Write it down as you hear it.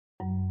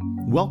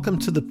Welcome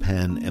to the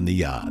Pen and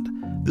the Yad.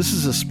 This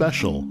is a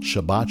special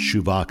Shabbat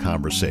Shuva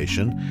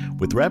conversation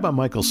with Rabbi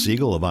Michael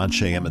Siegel of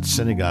Anshe Emet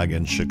Synagogue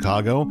in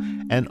Chicago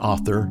and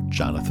author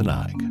Jonathan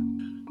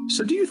Eig.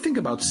 So do you think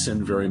about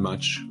sin very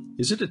much?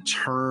 Is it a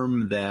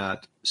term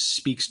that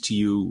speaks to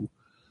you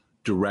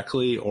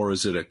directly, or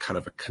is it a kind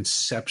of a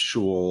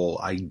conceptual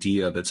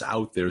idea that's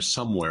out there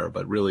somewhere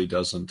but really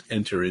doesn't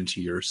enter into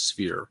your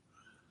sphere?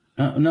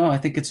 No, I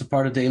think it's a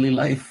part of daily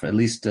life. At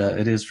least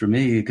it is for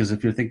me, because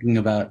if you're thinking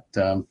about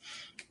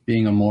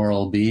being a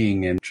moral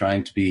being and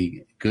trying to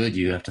be good,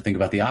 you have to think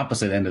about the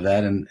opposite end of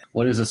that. And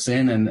what is a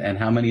sin, and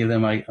how many of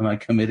them am I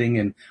committing,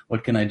 and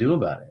what can I do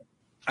about it?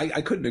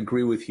 I couldn't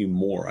agree with you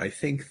more. I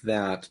think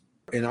that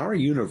in our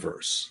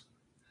universe,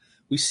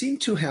 we seem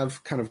to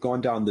have kind of gone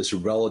down this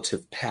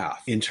relative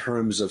path in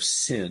terms of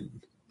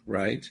sin,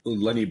 right?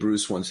 Lenny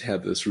Bruce once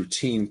had this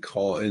routine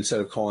call,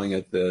 instead of calling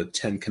it the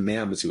 10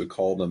 Commandments, he would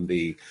call them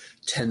the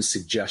 10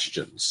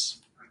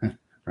 Suggestions.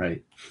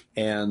 Right.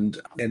 And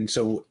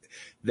so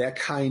that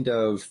kind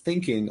of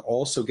thinking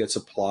also gets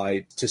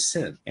applied to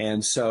sin.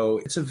 And so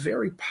it's a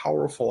very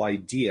powerful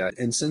idea.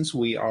 And since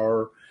we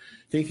are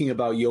thinking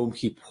about Yom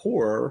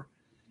Kippur,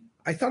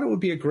 I thought it would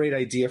be a great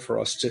idea for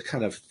us to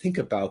kind of think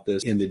about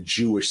this in the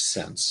Jewish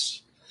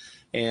sense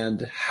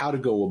and how to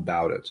go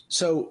about it.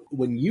 So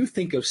when you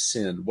think of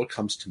sin, what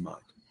comes to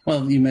mind?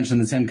 Well, you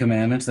mentioned the 10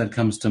 Commandments. That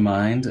comes to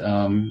mind.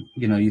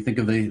 You think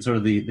of the sort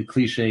of the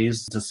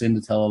cliches: to sin,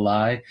 to tell a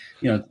lie.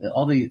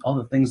 All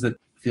the things that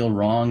feel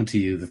wrong to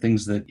you, the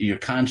things that your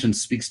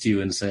conscience speaks to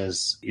you and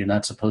says you're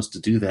not supposed to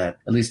do that.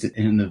 At least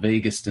in the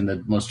vaguest, in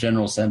the most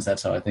general sense,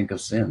 that's how I think of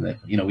sin. That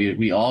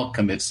we all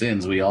commit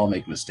sins, we all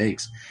make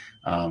mistakes,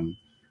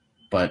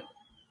 but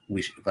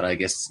I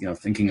guess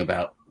thinking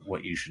about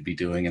what you should be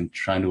doing and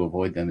trying to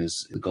avoid them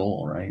is the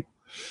goal, right?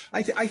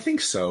 I think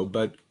so,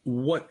 but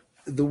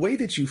the way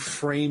that you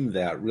frame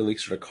that really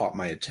sort of caught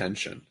my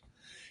attention,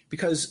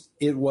 because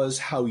it was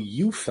how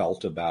you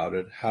felt about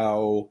it,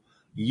 how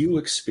you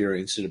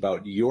experienced it,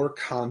 about your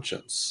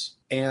conscience.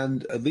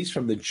 And at least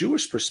from the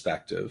Jewish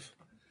perspective,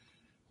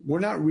 we're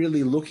not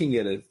really looking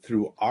at it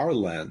through our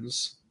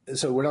lens.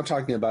 So we're not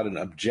talking about an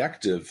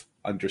objective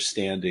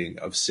understanding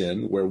of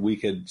sin where we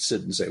could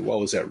sit and say,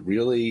 well, is that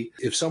really,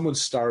 if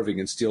someone's starving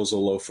and steals a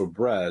loaf of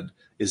bread,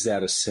 is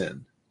that a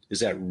sin?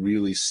 Is that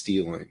really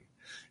stealing?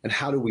 And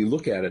how do we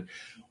look at it?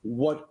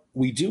 What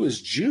we do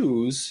as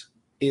Jews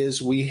is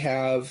we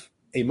have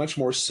a much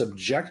more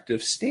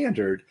subjective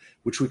standard,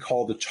 which we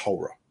call the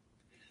Torah.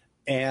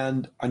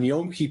 And on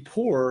Yom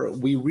Kippur,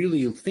 we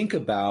really think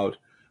about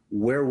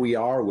where we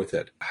are with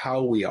it,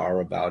 how we are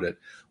about it,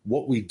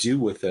 what we do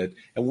with it,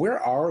 and where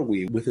are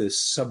we with this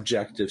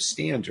subjective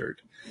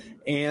standard.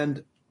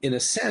 And in a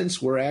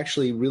sense, we're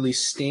actually really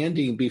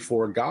standing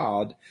before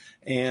God.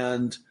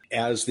 And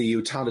as the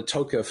Utana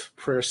Tokef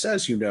prayer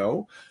says,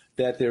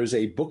 that there's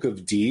a book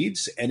of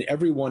deeds and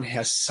everyone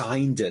has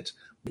signed it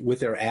with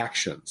their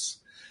actions.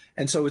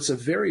 And so it's a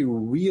very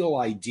real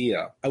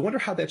idea. I wonder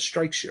how that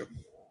strikes you,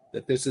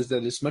 that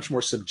it's much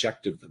more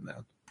subjective than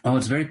that. Oh,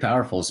 it's very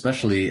powerful,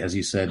 especially, as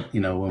you said,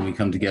 when we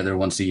come together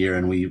once a year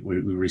and we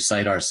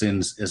recite our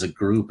sins as a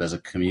group, as a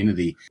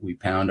community. We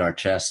pound our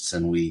chests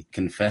and we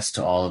confess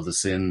to all of the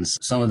sins.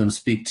 Some of them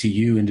speak to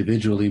you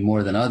individually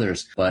more than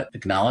others, but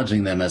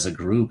acknowledging them as a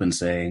group and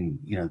saying,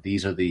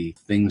 these are the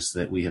things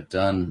that we have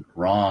done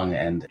wrong,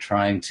 and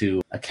trying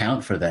to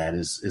account for that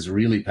is a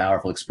really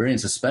powerful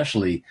experience,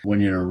 especially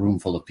when you're in a room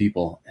full of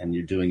people and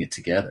you're doing it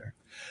together.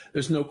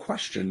 There's no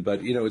question,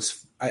 but,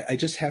 I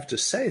just have to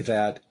say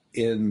that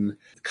in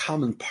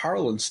common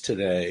parlance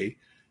today,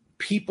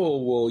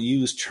 people will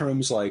use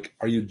terms like,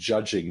 are you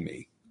judging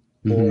me?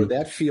 Mm-hmm. Or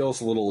that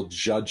feels a little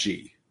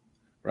judgy,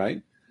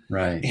 right?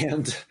 Right.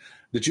 And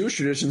the Jewish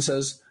tradition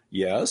says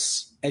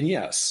yes and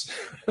yes.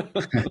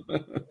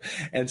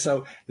 And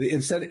so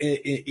instead,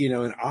 in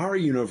our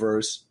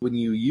universe, when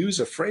you use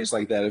a phrase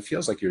like that, it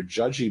feels like you're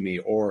judging me,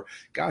 or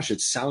gosh,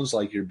 it sounds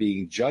like you're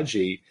being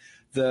judgy.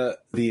 The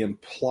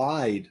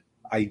implied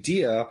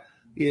idea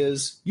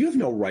is you have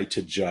no right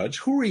to judge.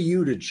 Who are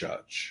you to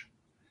judge?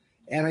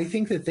 And I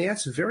think that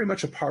that's very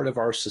much a part of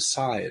our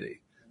society,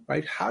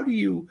 right?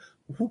 Who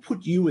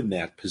put you in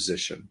that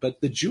position?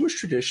 But the Jewish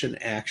tradition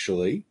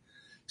actually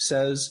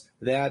says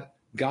that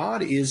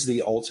God is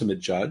the ultimate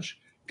judge.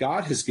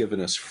 God has given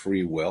us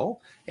free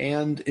will.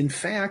 And in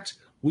fact,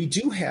 we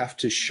do have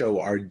to show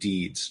our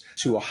deeds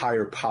to a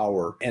higher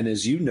power. And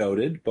as you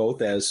noted,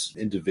 both as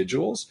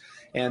individuals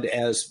and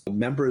as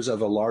members of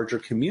a larger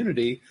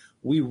community,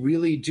 we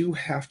really do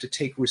have to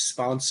take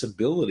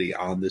responsibility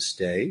on this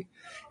day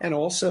and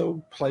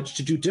also pledge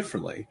to do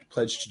differently,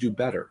 pledge to do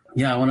better.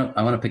 Yeah, I want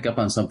to pick up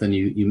on something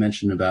you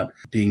mentioned about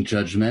being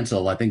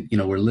judgmental. I think,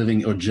 we're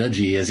living, or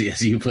judgy, as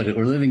you put it,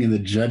 we're living in the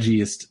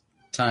judgiest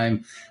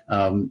time,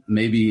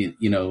 maybe,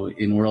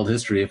 in world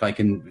history, if I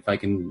can,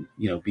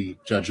 be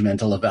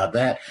judgmental about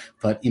that.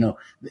 But,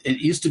 it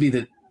used to be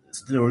that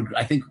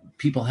I think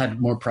people had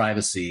more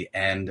privacy,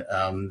 and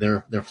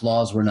their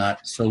flaws were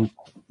not so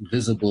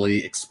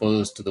visibly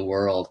exposed to the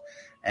world.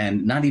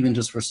 And not even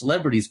just for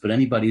celebrities, but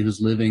anybody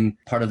who's living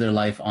part of their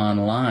life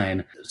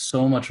online,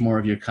 so much more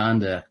of your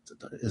conduct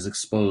is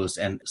exposed,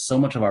 and so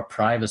much of our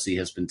privacy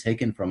has been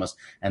taken from us.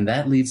 And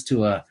that leads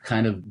to a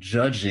kind of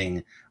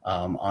judging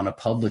on a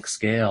public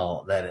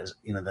scale that is,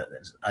 that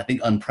is, I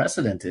think,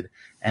 unprecedented.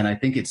 And I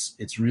think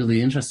it's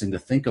really interesting to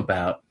think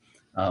about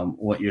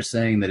what you're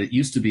saying, that it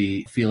used to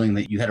be feeling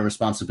that you had a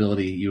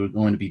responsibility, you were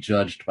going to be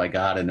judged by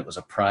God, and it was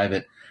a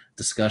private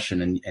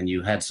discussion, and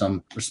you had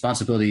some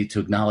responsibility to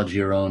acknowledge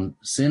your own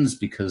sins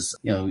because,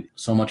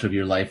 so much of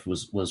your life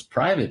was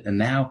private. And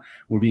now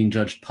we're being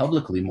judged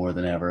publicly more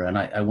than ever. And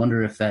I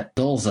wonder if that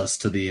dulls us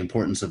to the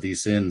importance of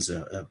these sins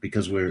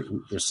because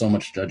there's so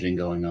much judging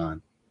going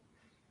on.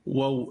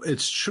 Well,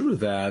 it's true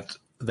that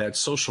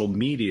social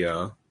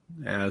media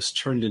has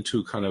turned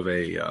into kind of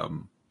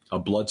a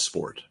blood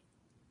sport.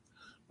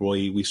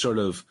 We sort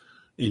of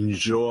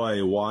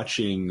enjoy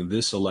watching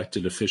this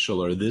elected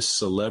official or this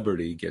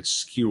celebrity get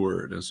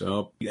skewered.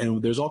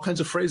 And there's all kinds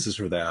of phrases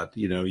for that.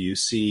 You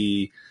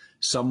see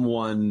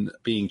someone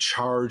being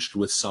charged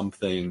with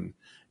something,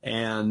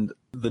 and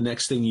the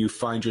next thing you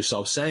find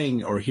yourself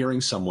saying or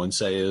hearing someone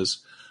say is,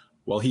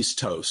 well, he's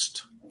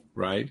toast,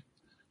 right?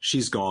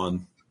 She's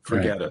gone.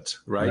 Forget it,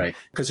 right?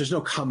 Because there's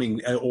no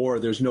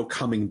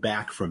coming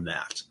back from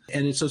that.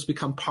 And it's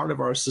become part of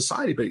our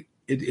society. But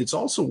it's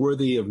also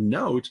worthy of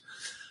note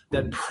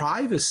that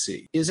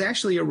privacy is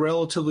actually a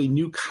relatively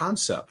new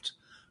concept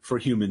for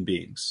human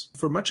beings.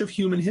 For much of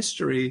human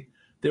history,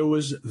 there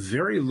was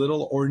very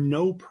little or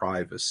no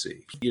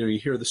privacy. You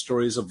hear the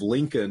stories of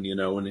Lincoln,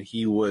 when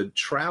he would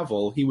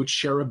travel, he would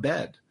share a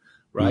bed,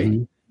 right?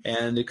 Mm-hmm.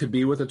 And it could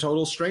be with a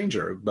total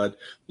stranger. But,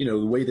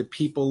 the way that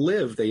people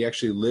lived, they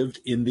actually lived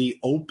in the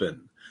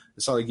open.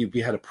 It's not like you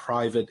had a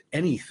private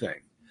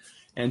anything.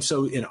 And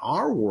so in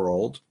our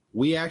world,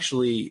 we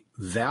actually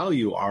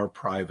value our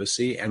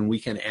privacy, and we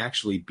can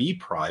actually be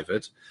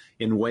private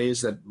in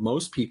ways that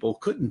most people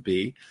couldn't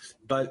be.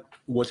 But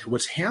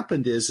what's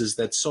happened is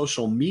that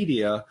social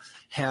media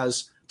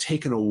has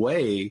taken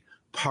away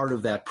part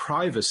of that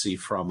privacy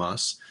from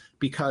us,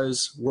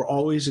 because we're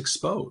always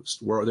exposed,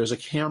 where there's a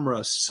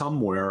camera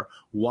somewhere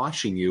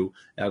watching you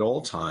at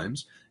all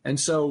times. And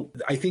so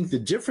I think the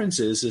difference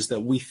is that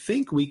we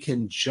think we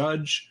can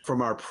judge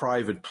from our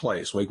private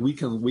place. Like we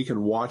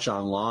can watch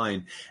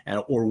online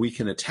or we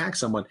can attack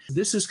someone.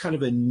 This is kind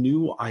of a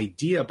new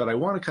idea, but I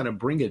want to kind of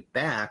bring it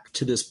back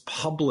to this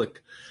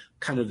public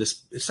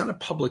it's not a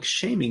public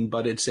shaming,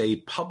 but it's a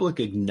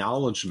public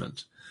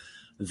acknowledgement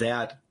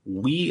that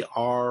we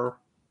are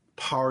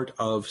part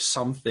of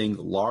something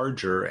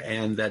larger,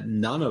 and that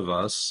none of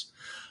us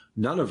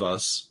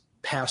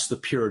pass the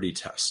purity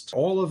test.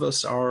 All of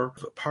us are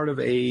part of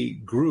a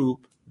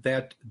group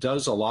that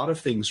does a lot of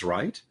things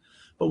right,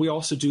 but we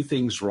also do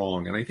things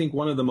wrong. And I think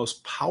one of the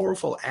most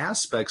powerful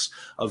aspects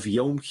of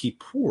Yom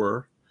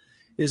Kippur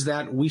is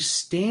that we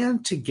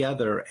stand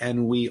together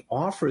and we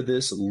offer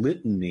this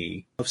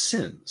litany of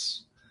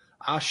sins.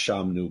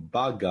 Ashamnu,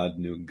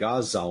 Bagadnu,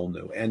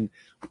 Gazalnu. And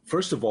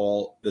first of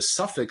all, the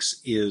suffix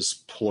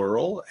is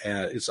plural.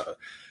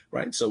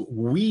 Right? So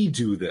we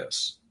do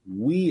this.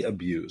 We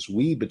abuse.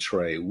 We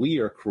betray. We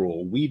are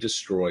cruel. We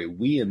destroy.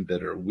 We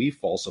embitter. We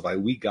falsify.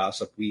 We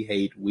gossip. We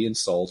hate. We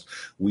insult.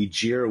 We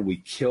jeer. We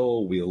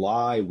kill. We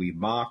lie. We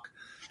mock.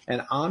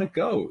 And on it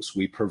goes.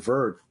 We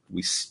pervert.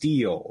 We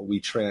steal.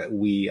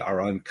 We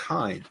are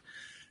unkind.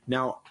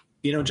 Now,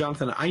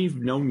 Jonathan, I've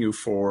known you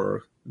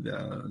for...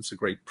 it's a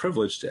great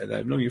privilege, and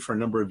I've known you for a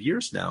number of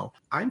years now.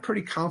 I'm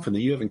pretty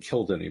confident you haven't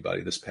killed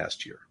anybody this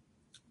past year.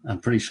 I'm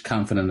pretty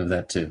confident of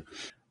that too.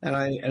 And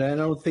I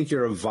don't think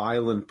you're a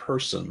violent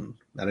person,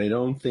 and I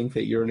don't think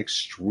that you're an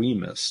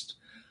extremist.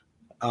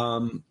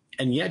 And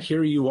yet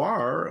here you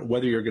are,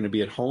 whether you're going to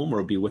be at home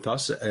or be with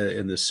us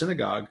in the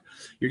synagogue,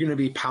 you're going to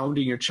be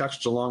pounding your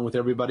chest along with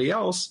everybody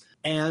else,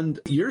 and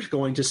you're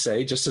going to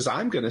say, just as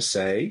I'm going to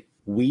say,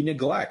 we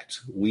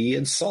neglect, we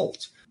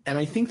insult. And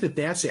I think that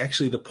that's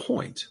actually the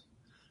point.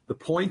 The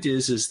point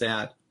is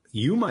that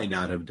you might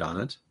not have done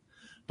it,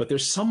 but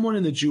there's someone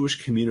in the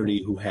Jewish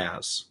community who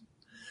has.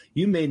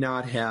 You may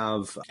not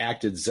have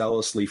acted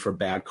zealously for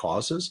bad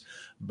causes,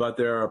 but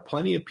there are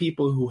plenty of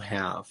people who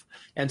have.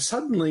 And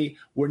suddenly,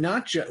 we're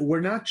not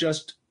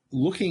just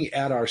looking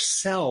at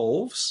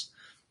ourselves,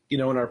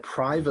 in our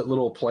private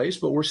little place,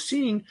 but we're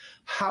seeing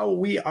how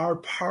we are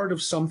part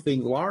of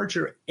something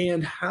larger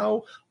and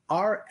how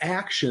our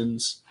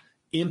actions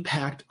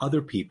impact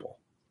other people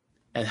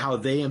and how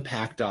they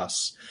impact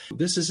us.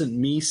 This isn't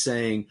me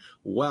saying,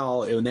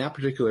 well, in that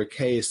particular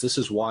case, this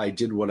is why I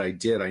did what I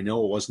did. I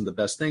know it wasn't the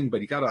best thing, but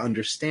you got to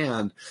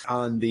understand,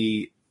 on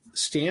the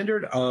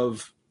standard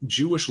of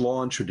Jewish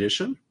law and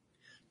tradition,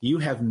 you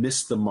have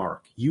missed the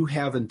mark. You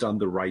haven't done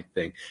the right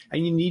thing,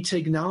 and you need to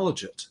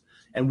acknowledge it.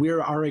 And we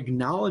are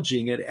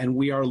acknowledging it, and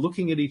we are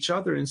looking at each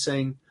other and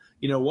saying,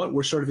 you know what,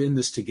 we're sort of in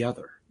this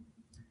together.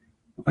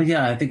 Well,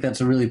 yeah, I think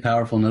that's a really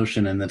powerful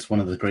notion. And that's one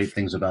of the great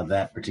things about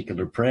that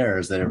particular prayer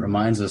is that it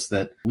reminds us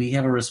that we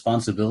have a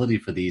responsibility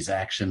for these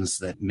actions,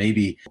 that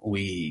maybe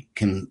we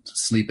can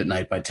sleep at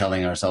night by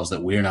telling ourselves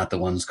that we're not the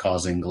ones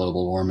causing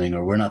global warming,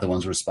 or we're not the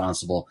ones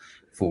responsible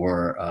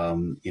for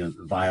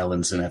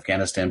violence in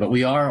Afghanistan. But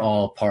we are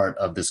all part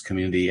of this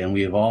community, and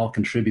we have all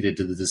contributed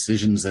to the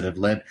decisions that have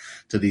led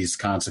to these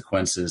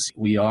consequences.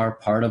 We are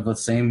part of the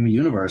same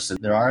universe, and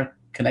there are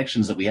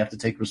connections that we have to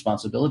take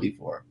responsibility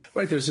for.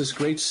 Right. There's this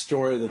great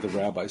story that the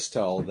rabbis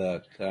tell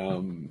that,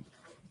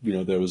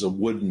 there was a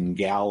wooden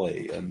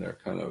galley and they're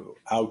kind of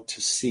out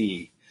to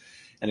sea.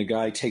 And a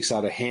guy takes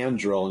out a hand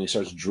drill and he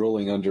starts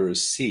drilling under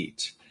his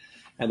seat.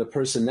 And the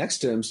person next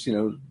to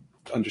him,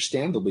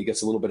 understandably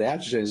gets a little bit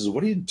agitated and says,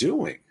 "What are you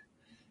doing?"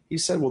 He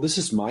said, "Well, this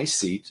is my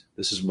seat.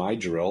 This is my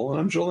drill, and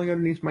I'm drilling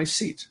underneath my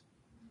seat."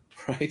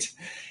 Right.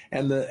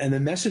 And the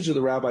message of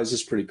the rabbis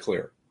is pretty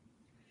clear.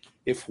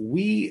 If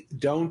we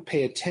don't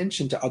pay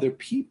attention to other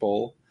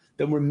people,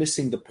 then we're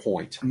missing the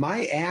point.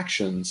 My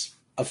actions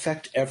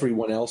affect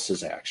everyone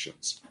else's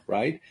actions,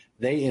 right?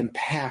 They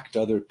impact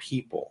other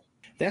people.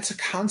 That's a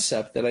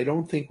concept that I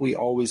don't think we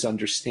always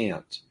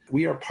understand.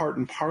 We are part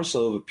and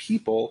parcel of a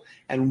people,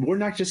 and we're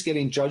not just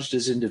getting judged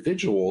as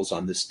individuals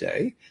on this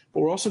day, but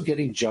we're also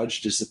getting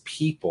judged as a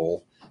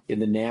people in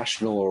the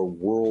national or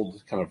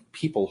world kind of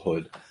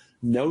peoplehood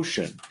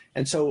notion.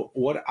 And so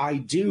what I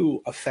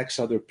do affects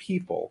other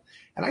people.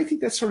 And I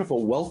think that's sort of a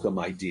welcome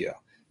idea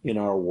in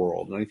our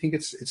world. And I think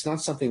it's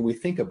not something we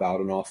think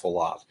about an awful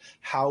lot,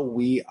 how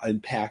we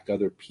impact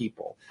other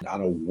people.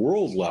 On a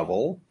world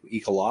level,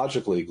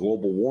 ecologically,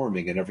 global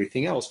warming and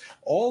everything else,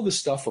 all this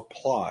stuff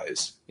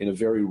applies in a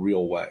very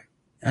real way.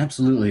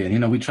 Absolutely.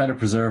 And, we try to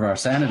preserve our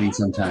sanity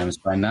sometimes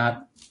by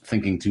not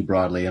thinking too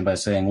broadly and by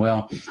saying,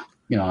 well,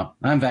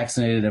 I'm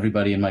vaccinated,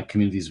 everybody in my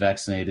community is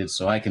vaccinated,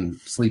 so I can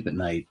sleep at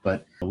night.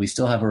 But we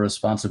still have a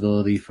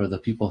responsibility for the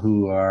people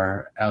who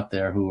are out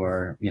there who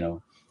are,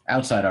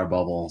 outside our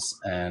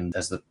bubbles. And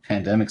as the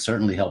pandemic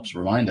certainly helps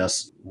remind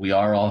us, we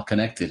are all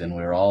connected and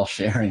we're all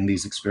sharing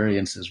these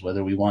experiences,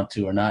 whether we want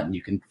to or not. And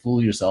you can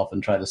fool yourself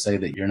and try to say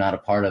that you're not a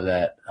part of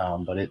that,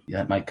 but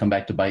that might come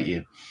back to bite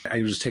you.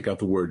 I just take out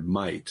the word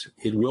might.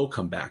 It will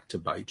come back to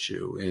bite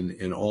you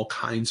in all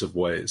kinds of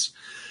ways.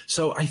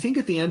 So I think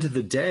at the end of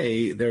the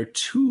day, there are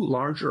two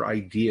larger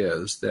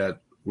ideas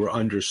that we're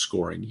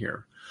underscoring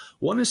here.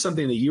 One is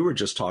something that you were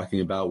just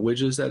talking about,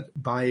 which is that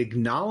by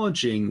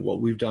acknowledging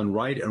what we've done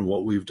right and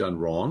what we've done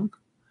wrong,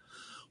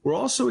 we're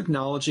also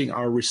acknowledging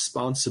our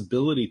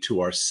responsibility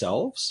to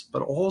ourselves,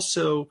 but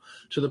also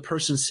to the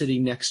person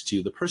sitting next to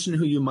you, the person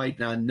who you might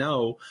not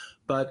know,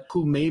 but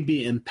who may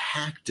be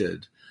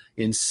impacted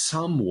in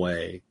some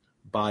way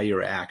by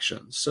your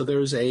actions. So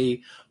there's a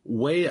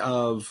way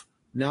of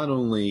not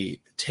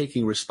only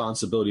taking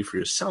responsibility for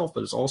yourself,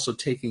 but it's also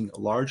taking a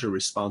larger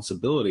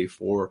responsibility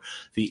for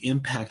the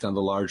impact on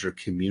the larger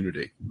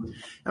community.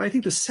 And I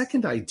think the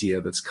second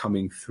idea that's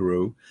coming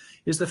through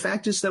is the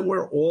fact is that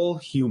we're all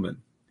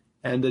human.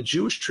 And the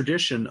Jewish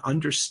tradition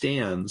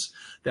understands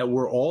that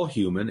we're all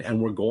human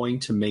and we're going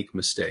to make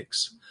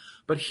mistakes.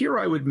 But here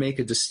I would make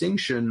a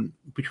distinction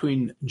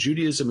between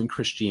Judaism and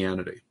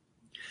Christianity.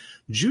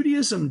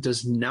 Judaism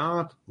does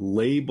not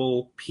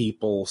label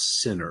people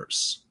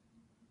sinners.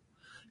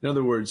 In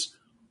other words,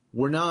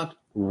 we're not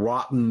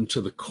rotten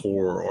to the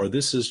core, or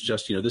this is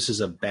just, this is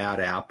a bad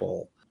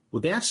apple.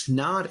 Well, that's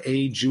not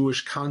a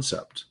Jewish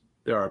concept.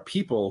 There are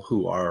people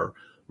who are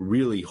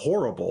really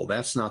horrible.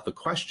 That's not the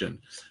question.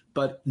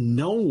 But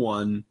no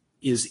one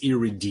is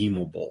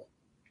irredeemable.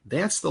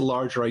 That's the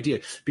larger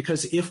idea.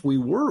 Because if we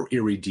were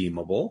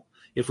irredeemable,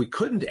 if we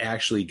couldn't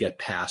actually get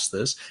past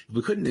this, if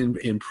we couldn't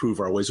improve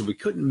our ways, if we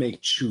couldn't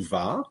make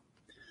Shuva,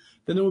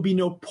 then there would be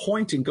no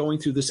point in going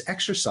through this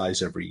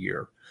exercise every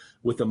year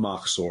with the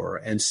machzor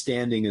and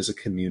standing as a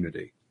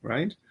community,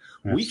 right?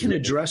 Absolutely. We can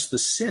address the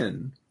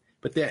sin,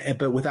 but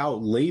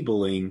without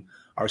labeling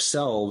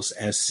ourselves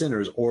as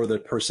sinners or the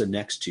person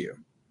next to you.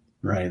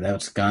 Right.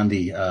 That's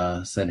Gandhi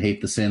said,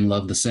 hate the sin,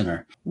 love the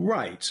sinner.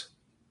 Right.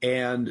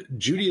 And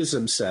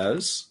Judaism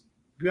says,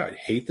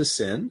 hate the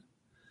sin,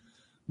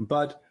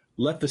 but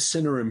let the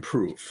sinner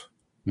improve.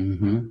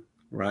 Mm-hmm.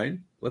 Right?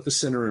 Let the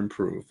sinner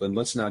improve, and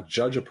let's not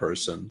judge a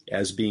person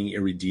as being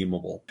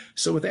irredeemable.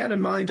 So with that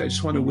in mind, I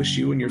just want to wish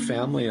you and your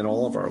family and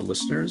all of our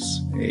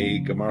listeners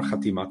a Gamar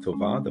Chatima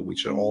Tova, that we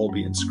should all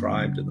be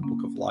inscribed in the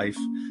book of life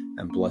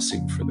and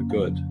blessing for the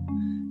good.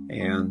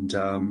 And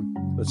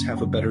let's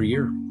have a better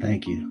year.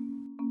 Thank you.